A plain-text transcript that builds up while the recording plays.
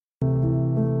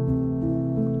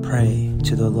Pray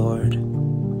to the Lord,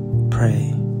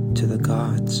 pray to the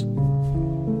gods.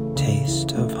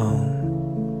 Taste of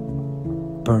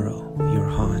home, burrow your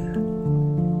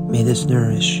hon. May this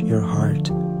nourish your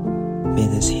heart, may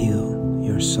this heal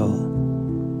your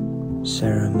soul.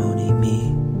 Ceremony me,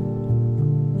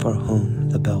 for whom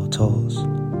the bell tolls.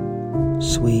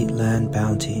 Sweet land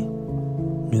bounty,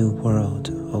 new world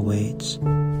awaits.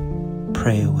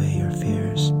 Pray away your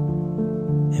fears,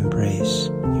 embrace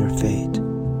your fate.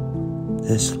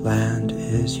 This land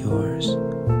is yours,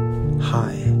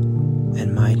 high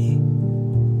and mighty.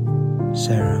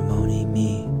 Ceremony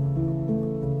me,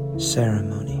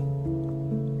 ceremony.